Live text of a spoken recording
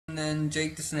and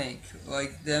Jake the Snake,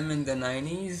 like them in the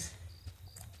 90s.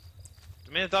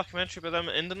 They made a documentary about them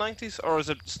in the 90s, or is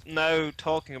it now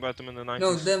talking about them in the No,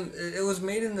 90s? them. It was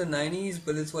made in the 90s,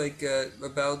 but it's like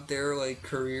about their like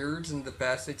careers in the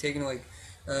past. They taken Alright,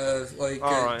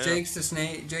 yeah. Jake's the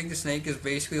Snake. Jake the Snake is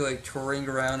basically like touring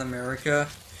around America,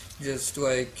 just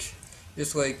like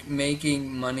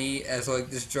making money as like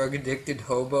this drug addicted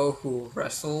hobo who will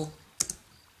wrestle.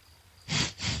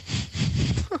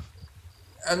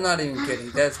 I'm not even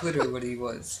kidding. That's literally what he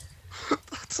was.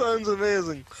 That sounds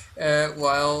amazing.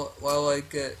 Well,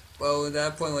 at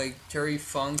that point, like Terry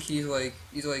Funk,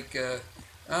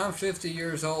 I'm 50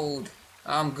 years old.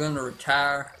 I'm gonna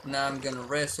retire, and I'm gonna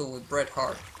wrestle with Bret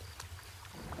Hart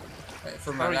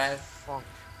for my Harry last. Funk.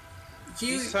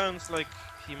 He He, sounds like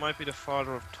he might be the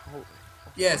father of Total.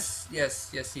 yes,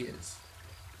 he is.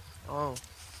 Oh.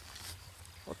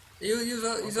 He's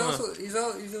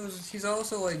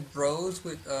also like bros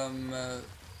with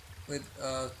with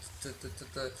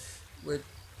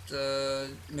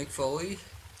Mick Foley.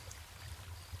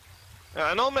 Yeah,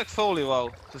 I know Mick Foley well,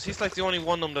 because he's like the only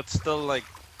one of them that still like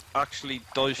actually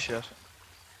does shit.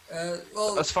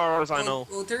 As far as I know.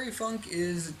 Well, Terry Funk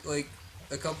is like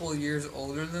a couple of years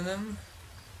older than him.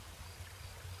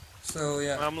 So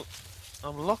yeah.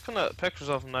 I'm looking at pictures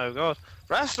of him now. God,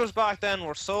 wrestlers back then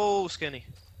were so skinny.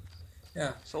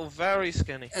 Yeah. So very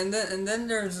skinny. And then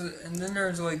there's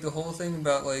like the whole thing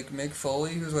about like Mick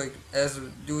Foley, who's like as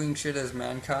doing shit as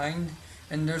Mankind,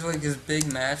 and there's like this big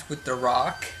match with The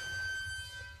Rock.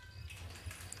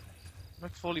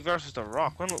 Mick Foley versus The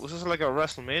Rock. When was this, like a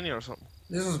WrestleMania or something?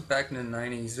 This was back in the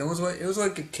 90s. It was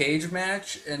like a cage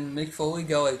match, and Mick Foley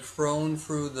got like thrown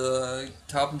through the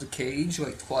top of the cage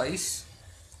like twice.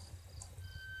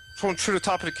 Thrown through the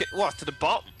top of the what, to the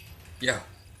bottom? Yeah.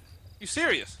 You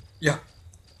serious? Yeah.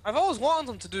 I've always wanted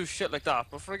them to do shit like that,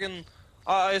 but friggin',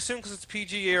 I assume because it's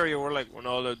PG area, we're like, we're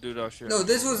not allowed to do that shit. No,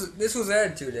 this was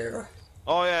Attitude Era.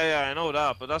 Oh yeah, I know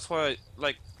that, but that's why,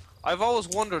 like, I've always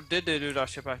wondered, did they do that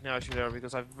shit back in the Attitude Era?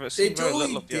 Because I've seen very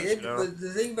little of the Attitude Era. But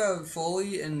the thing about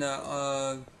Foley and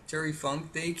Terry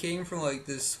Funk, they came from like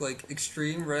this like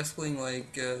extreme wrestling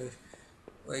like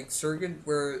circuit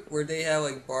where they have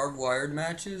like barbed wired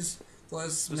matches.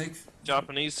 Plus, make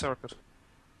Japanese circuit.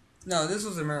 no, this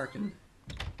was American.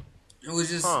 It was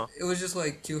just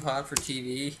like too hot for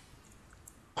TV.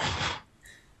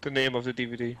 The name of the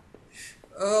DVD.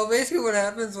 Basically what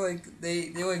happens, like,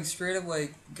 they like straight up,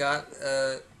 like, got,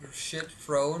 shit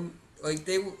thrown. Like,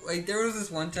 there was this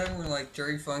one time when, like,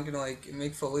 Terry Funk and, like,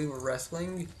 Mick Foley were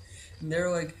wrestling, and they were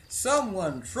like,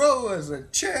 someone throw us a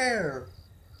chair!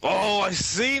 Oh, I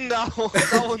seen that one!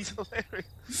 That one's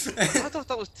hilarious. I thought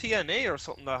that was TNA or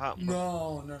something that happened.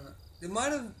 No.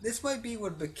 This might be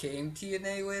what became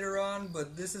TNA later on,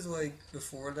 but this is, like,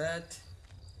 before that.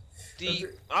 The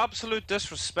absolute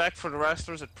disrespect for the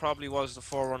wrestlers, it probably was the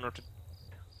forerunner to...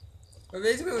 But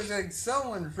basically it was like,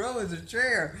 someone throw us a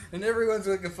chair, and everyone's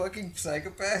like a fucking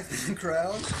psychopath in the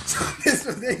crowd.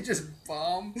 So they just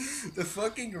bomb the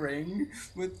fucking ring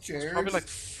with chairs. It's probably like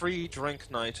free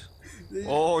drink night.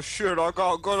 Oh shit, I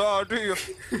got a good idea.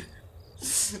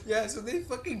 Yeah, so they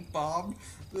fucking bombed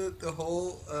the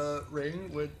whole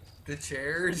ring with the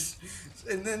chairs.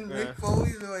 And then Mick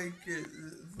Foley's like,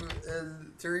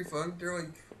 and Terry Funk, they're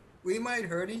like, we might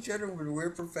hurt each other, but we're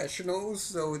professionals,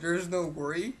 so there's no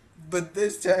worry. But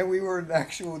this time we were in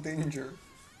actual danger.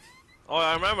 Oh,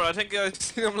 I remember. I think I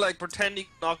seen him like pretend he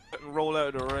knocked it and roll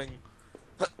out of the ring.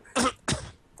 Like,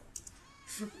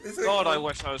 God, I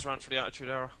wish I was around for the Attitude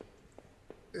Era.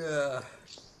 Yeah.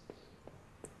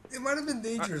 It might have been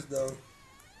dangerous though.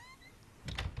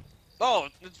 Oh,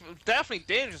 it's definitely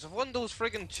dangerous. If one of those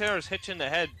friggin' chairs hit you in the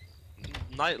head,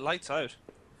 lights out.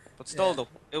 But still, though,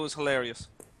 it was hilarious.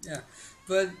 Yeah,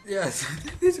 but yeah, so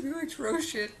this like throw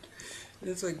shit.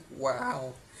 It's like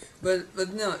wow, but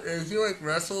no, he like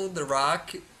wrestled The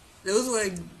Rock. It was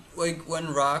like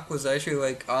when Rock was actually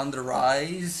like on the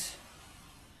rise.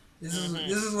 This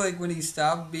is like when he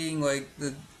stopped being like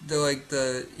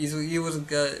he was a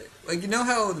guy, like, you know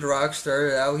how The Rock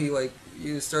started out.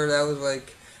 He started out with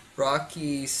like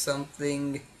Rocky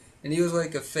something, and he was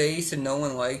like a face and no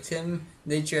one liked him.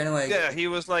 They trying to like... Yeah, he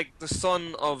was like the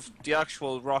son of the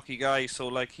actual Rocky guy, so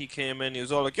like he came in, he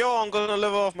was all like, yo, I'm gonna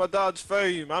live off my dad's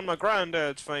fame and my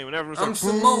granddad's fame, and everyone's I'm like,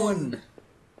 Samoan!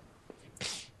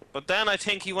 But then I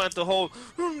think he went the whole,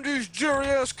 these Jerry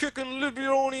ass kicking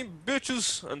Libioni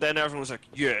bitches, and then everyone was like,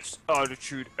 yes,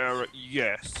 Attitude Era,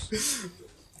 yes.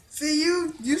 See,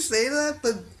 you say that,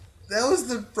 but that was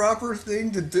the proper thing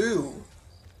to do.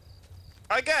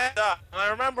 I get that, and I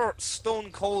remember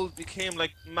Stone Cold became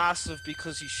like massive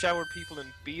because he showered people in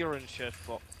beer and shit,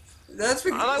 but That's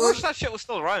And because, I wish that shit was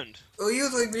still around. well, he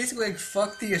was like basically like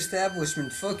fuck the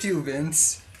establishment, fuck you,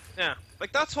 Vince. Yeah,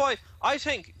 like that's why I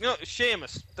think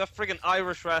Sheamus, the friggin'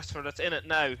 Irish wrestler that's in it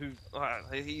now, who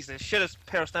he's the shittest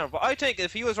person ever. But I think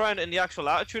if he was around in the actual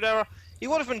Attitude Era, he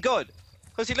would have been good,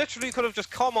 because he literally could have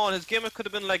just come on. His gimmick could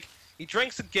have been like he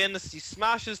drinks a Guinness, he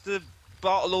smashes the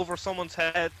bottle over someone's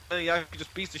head, and he actually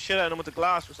just beats the shit out of them with a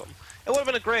glass or something. It would have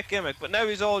been a great gimmick. But now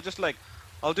he's all just like,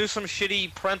 I'll do some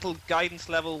shitty parental guidance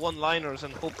level one-liners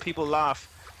and hope people laugh.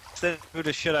 Instead of do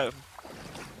the shit out of him.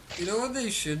 You know what they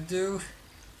should do?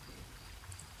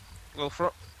 Go for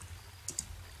it.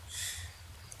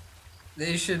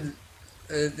 They should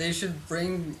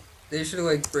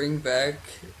like bring back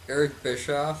Eric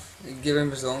Bischoff and give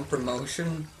him his own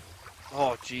promotion.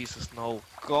 Oh Jesus, no!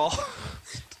 God,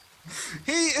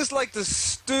 he is like the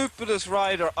stupidest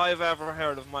writer I've ever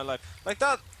heard of in my life. Like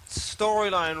that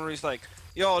storyline where he's like,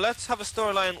 "Yo, let's have a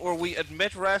storyline where we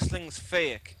admit wrestling's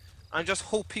fake and just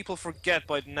hope people forget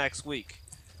by the next week."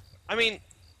 I mean,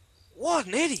 what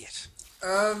an idiot!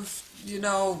 You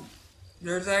know,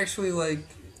 there's actually like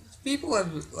people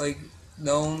have like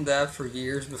known that for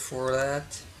years before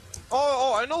that.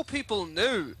 Oh, I know people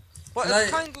knew, but And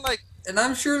it's kind of like. And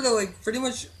I'm sure that like pretty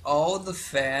much all the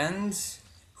fans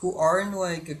who aren't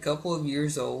like a couple of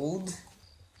years old,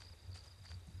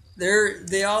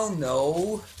 they all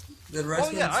know that Oh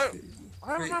wrestling. yeah,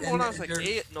 I remember when I was like they're-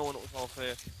 8 knowing it was all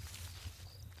fake.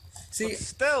 See, But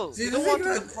still, see you the don't thing want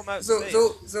them about to come out so and say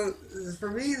so so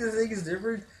for me the thing is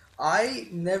different. I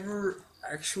never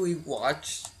actually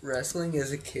watched wrestling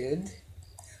as a kid.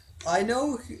 I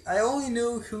only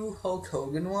knew who Hulk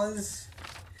Hogan was.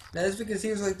 That is because he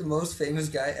was like the most famous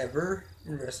guy ever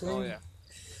in wrestling. Oh yeah.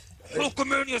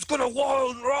 Hulkamania's gonna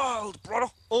wild, brother,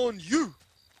 on you.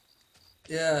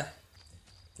 Yeah.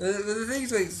 But the thing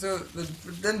is, like,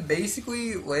 but then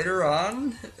basically later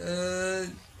on, so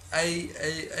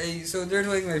there's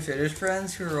like my Finnish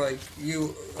friends who are like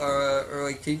are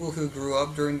like people who grew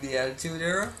up during the Attitude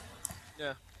Era.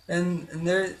 Yeah. And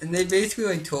they basically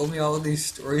like told me all these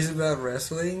stories about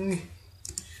wrestling,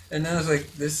 and I was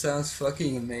like, this sounds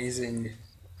fucking amazing.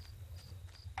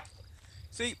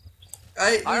 See,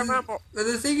 I remember. But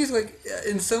the thing is, like,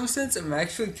 in some sense, I'm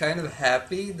actually kind of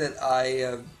happy that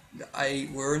I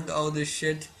learned all this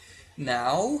shit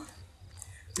now,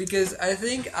 because I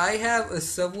think I have a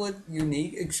somewhat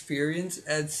unique experience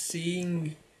at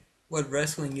seeing what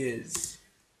wrestling is.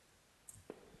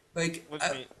 Like, What do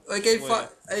you mean?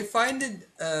 I find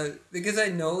it because I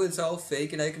know it's all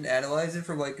fake and I can analyze it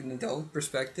from like an adult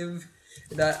perspective.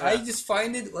 That I Yeah. just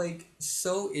find it like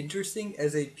so interesting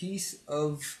as a piece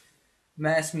of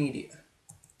mass media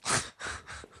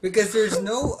because there's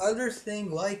no other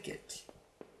thing like it.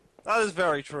 That is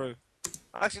very true.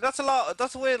 Actually, that's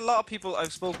the way a lot of people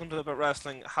I've spoken to about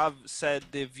wrestling have said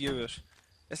they view it.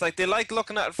 It's like they like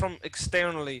looking at it from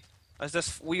externally as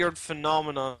this weird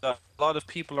phenomenon that a lot of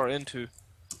people are into.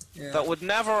 Yeah. That would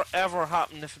never ever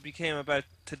happen if it became about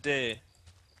today.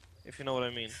 If you know what I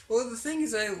mean. Well, the thing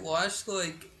is, I watched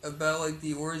like about like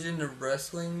the origin of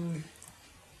wrestling.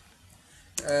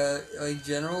 Like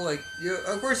general, like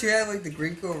of course you have like the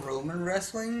Greco-Roman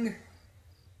wrestling.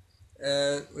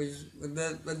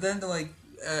 But then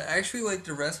actually like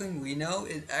the wrestling we know,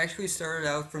 it actually started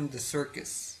out from the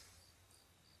circus.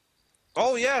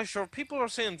 Oh yeah, sure. People are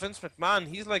saying Vince McMahon,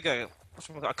 he's like a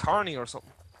carny or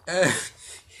something. Uh,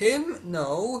 him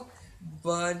no,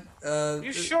 but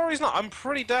You sure he's not? I'm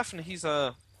pretty definite he's one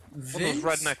of Vince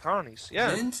those redneck carnies.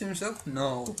 Yeah. Vince himself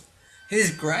no,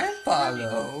 his grandpa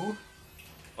though.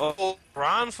 Oh,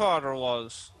 grandfather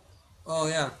was. Oh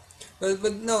yeah, but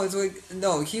no, it's like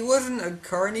no, he wasn't a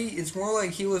carny. It's more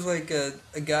like he was like a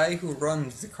guy who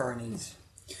runs the carnies.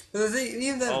 But the thing,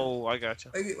 even that, Oh, I gotcha.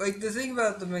 like the thing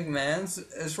about the McMahons,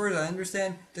 as far as I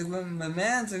understand, the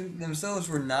McMahons themselves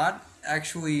were not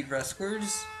actually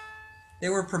wrestlers; they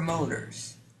were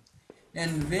promoters.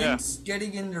 And Vince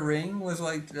getting in the ring was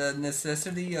like the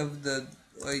necessity of the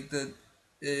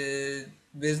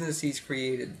business he's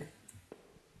created.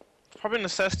 Probably a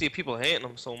necessity of people hating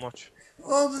him so much.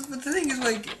 Well, but the thing is,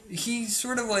 like, he's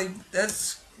sort of like,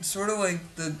 that's sort of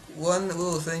like the one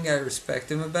little thing I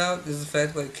respect him about is the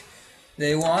fact, like,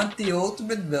 they want the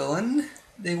ultimate villain,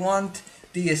 they want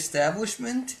the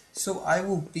establishment, so I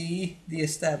will be the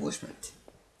establishment.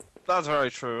 That's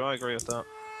very true. I agree with that.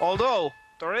 Although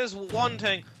there is one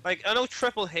thing, like I know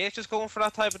Triple H is going for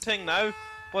that type of thing now,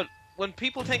 but when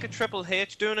people think of Triple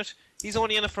H doing it, he's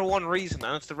only in it for one reason,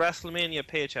 and it's the WrestleMania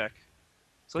paycheck.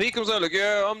 So he comes out like,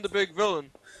 yeah, I'm the big villain,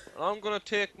 and I'm gonna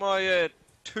take my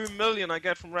 $2 million I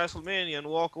get from WrestleMania and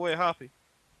walk away happy.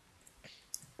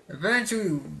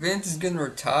 Eventually, Vince is gonna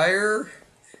retire,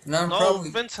 and I'm No, probably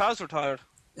Vince has retired.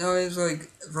 no, it's like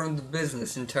from the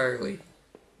business entirely.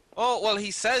 Oh, well,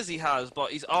 he says he has,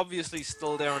 but he's obviously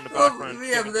still there in the background Well,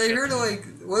 yeah, giving but I shit. heard like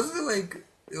wasn't it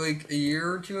like a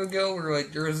year or two ago where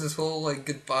like there was this whole like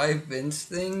goodbye Vince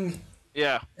thing,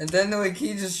 Yeah, and then like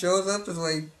he just shows up as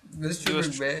like he Mr. was.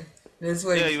 McMahon, and it's Yeah,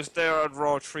 like he was there at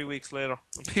Raw 3 weeks later,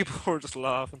 and people were just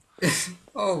laughing.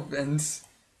 oh Vince,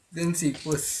 Vince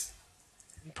equals.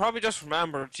 Probably just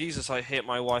remember, Jesus, I hate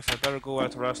my wife. I better go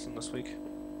out to wrestling this week.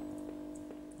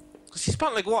 Cause he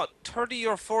spent like what, 30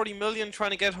 or 40 million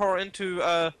trying to get her into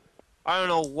I don't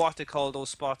know what they call those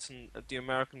spots in the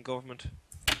American government.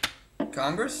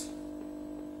 Congress,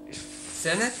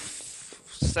 Senate.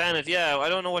 Senate, yeah. I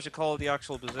don't know what you call the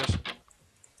actual position.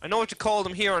 I know what you call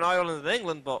them here in Ireland and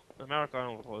England, but in America I don't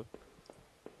know what to call it.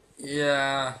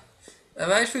 Yeah,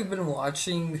 I've actually been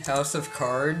watching House of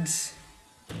Cards.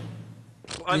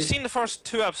 I've Yeah, seen the first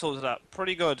 2 episodes of that.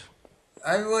 Pretty good.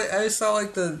 I saw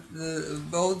like the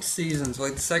both seasons.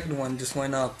 Like the second one just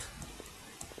went up.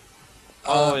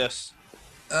 Oh Uh, yes.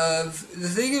 the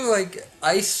thing is, like,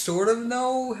 I sort of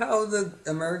know how the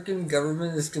American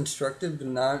government is constructed, but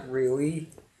not really.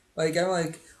 Like, I'm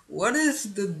like, what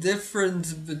is the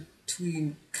difference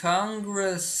between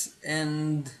Congress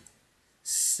and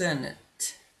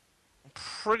Senate?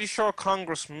 Pretty sure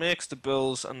Congress makes the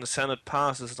bills and the Senate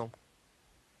passes them.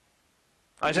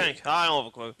 I think. I don't have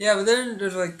a clue. Yeah, but then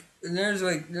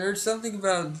there's something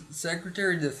about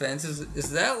Secretary of Defense.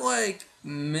 Is that like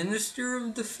Minister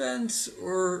of Defense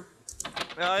or?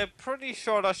 Yeah, I'm pretty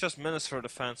sure that's just Minister of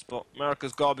Defense, but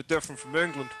America's gotta be different from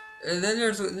England. And then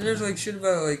there's like shit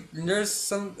about like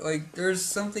there's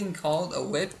something called a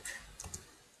whip.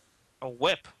 A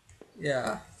whip.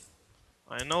 Yeah,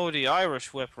 I know the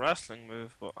Irish whip wrestling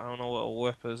move, but I don't know what a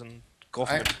whip is in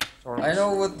I government terms. I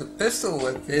know what the pistol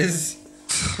whip is.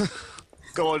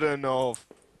 God, I know.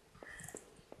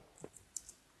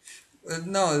 But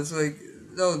no, it's like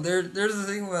no. There's a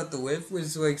thing about the whip, which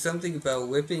is like something about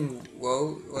whipping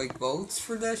votes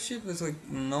for that shit. But it's like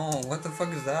no, what the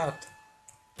fuck is that?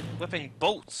 Whipping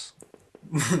boats.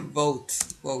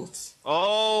 Votes.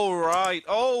 Oh, right.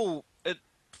 Oh,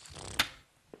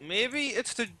 maybe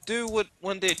it's to do with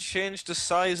when they change the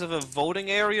size of a voting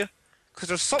area. Because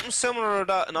there's something similar to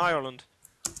that in Ireland,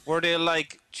 where they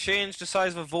like change the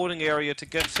size of a voting area to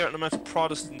get certain amounts of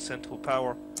Protestants into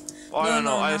power. I don't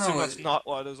know. I assume that's not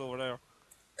what it is over there.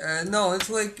 No, it's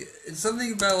like it's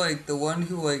something about like the one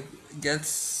who like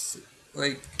gets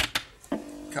like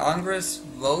Congress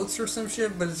votes or some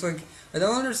shit. But it's like I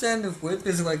don't understand if whip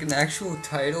is like an actual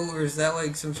title or is that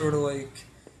like some sort of like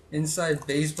inside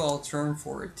baseball term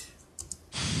for it.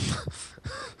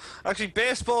 Actually,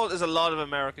 baseball is a lot of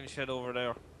American shit over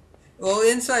there. Well,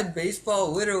 inside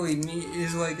baseball literally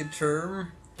is like a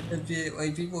term that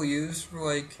like people use for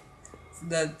like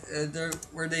that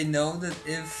where they know that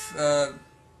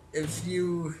if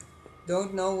you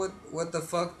don't know what the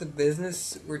fuck the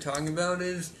business we're talking about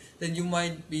is, then you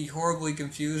might be horribly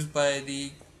confused by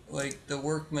the like the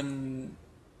workman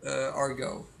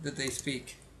argot that they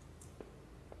speak.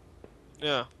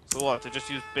 Yeah. So what? They just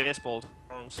use baseball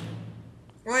terms.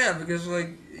 Well, yeah, because like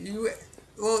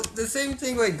well, the same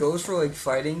thing like goes for like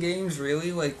fighting games.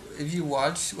 Really, like if you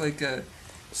watch like a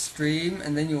stream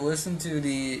and then you listen to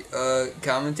the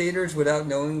commentators without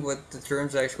knowing what the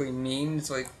terms actually mean, it's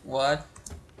like what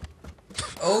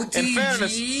In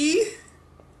fairness, OTG?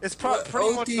 it's What,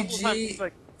 pretty much the whole time. OTG? He's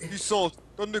like, he's salty.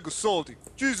 That nigga's salty.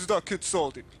 Jesus, that kid's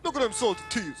salty. Look at them salty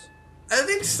tears. I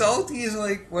think salty is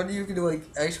like what you can like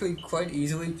actually quite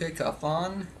easily pick up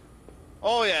on.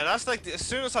 Oh yeah, that's like as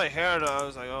soon as I heard it, I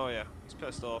was like, oh yeah, he's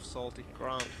pissed off, salty,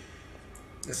 grand.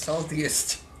 The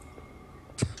saltiest.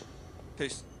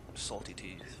 Taste salty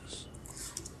tears.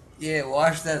 Yeah,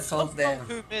 wash that salt down.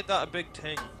 Who made that a big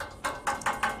thing?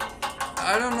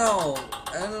 I don't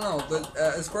know, but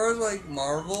as far as like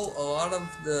Marvel, a lot of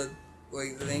the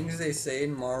like the things they say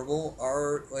in Marvel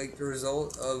are like the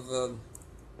result of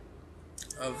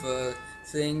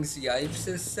things Yipes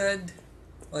has said.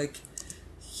 Like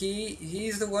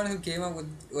he's the one who came up with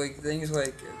like things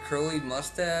like curly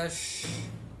mustache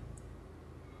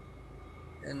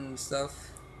and stuff.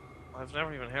 I've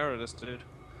never even heard of this dude.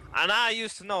 And I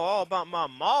used to know all about my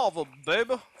Marvel,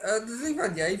 baby. The thing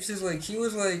about Yipes is like he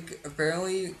was like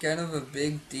apparently kind of a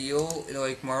big deal in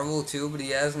like Marvel too, but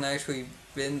he hasn't actually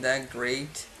been that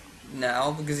great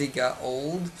now because he got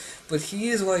old. But he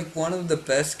is like one of the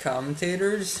best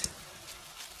commentators.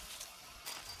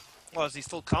 Well, is he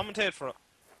still commentate for it?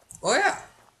 Oh yeah.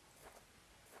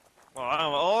 Well, I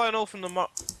don't know. All I know from the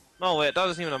No, wait, that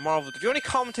isn't even a Marvel. The only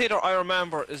commentator I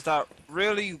remember is that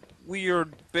really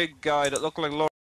weird big guy that looked like Lord